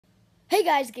Hey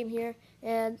guys, Game here,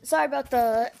 and sorry about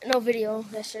the no video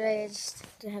yesterday. I just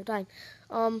didn't have time.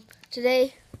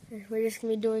 Today we're just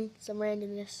gonna be doing some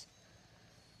randomness.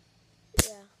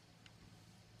 Yeah,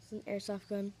 it's an airsoft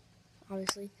gun,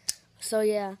 obviously. So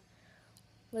yeah,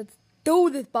 let's do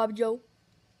this, Bob Joe.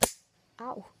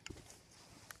 Ow.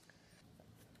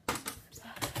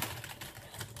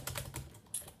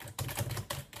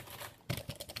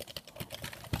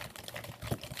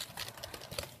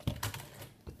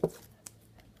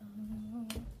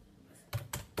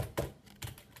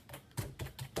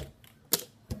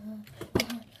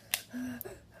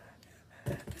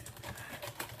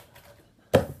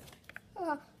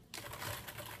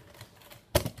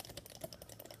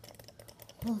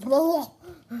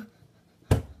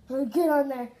 Get on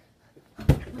there.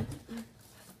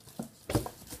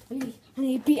 I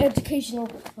need to be educational.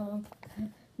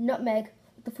 Nutmeg.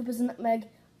 What the flip is a nutmeg?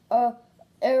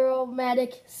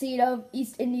 Aromatic seed of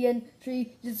East Indian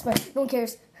tree. Just no one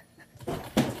cares.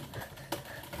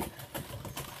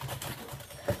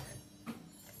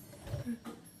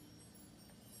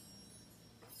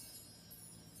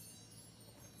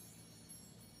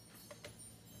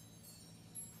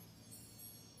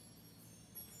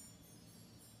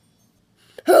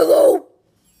 Hello!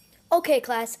 Okay,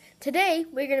 class. Today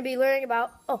we're going to be learning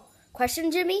about...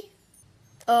 question, Jimmy?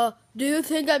 Do you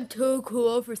think I'm too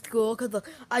cool for school? Because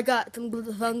I got some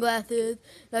sunglasses,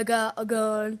 I got a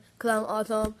gun, because I'm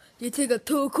awesome. Do you think I'm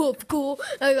too cool for school?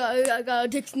 I got a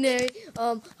dictionary.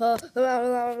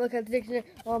 Look at the dictionary.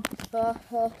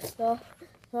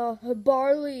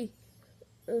 Barley.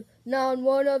 Noun,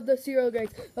 one of the cereal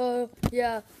grades.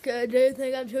 Yeah. Do you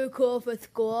think I'm too cool for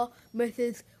school,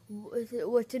 Mrs.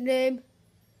 What's your name?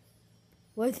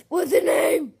 What's the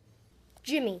name?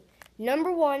 Jimmy.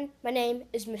 Number 1, my name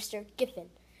is Mr. Giffen.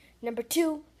 Number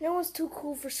 2, no one's too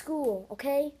cool for school,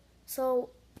 okay? So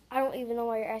I don't even know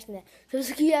why you're asking that.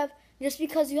 Just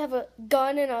because you have a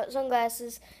gun and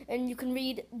sunglasses and you can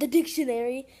read the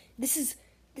dictionary, this is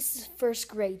first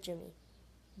grade, Jimmy.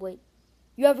 Wait.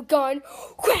 You have a gun?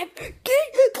 Crap!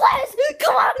 Class!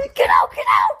 Come on! Get out!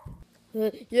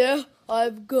 Yeah, I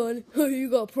have a gun. You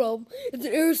got a problem. It's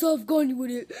an airsoft gun, you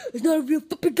idiot. It's not a real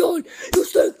fucking gun. You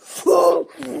stink!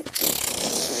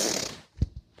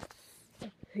 I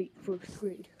hate first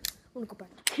grade. I'm gonna go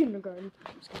back to kindergarten.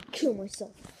 I'm just gonna kill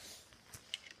myself.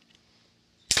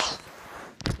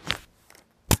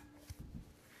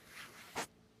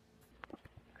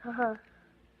 Haha.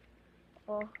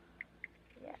 Oh,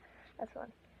 yeah, that's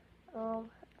fun. Let's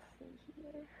see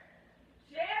here.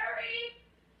 Jerry!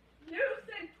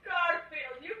 Nuisance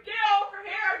Garfield, you get over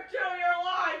here and do your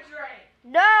laundry!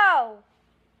 No!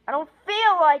 I don't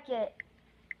feel like it.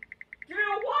 Do you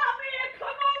want me to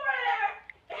come over there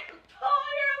and pull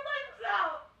your limbs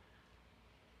out?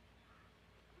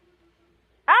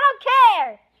 I don't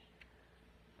care!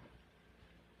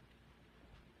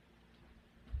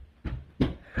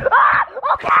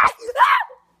 Okay!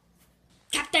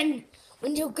 Captain,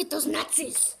 when do you get those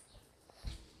Nazis?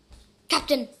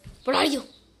 Captain, where are you?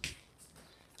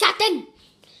 Captain!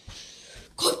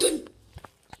 Captain!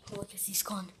 Oh, I guess he's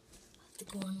gone. I have to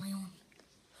go on my own.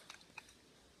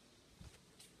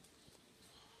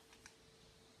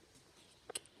 Captain, I got a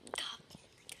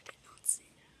Nazi.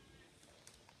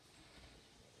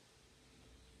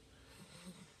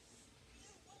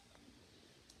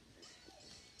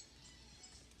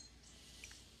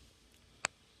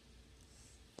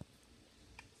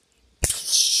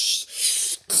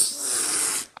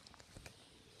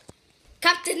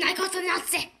 Captain, I got a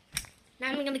Nazi! Now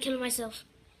I'm gonna kill myself.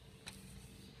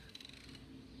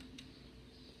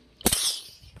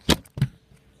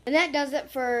 And that does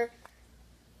it for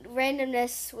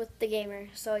randomness with the gamer.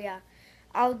 So yeah,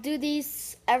 I'll do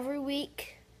these every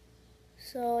week.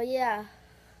 So yeah,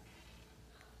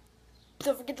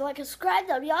 don't forget to like and subscribe.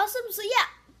 That'd be awesome. So yeah,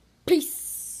 peace.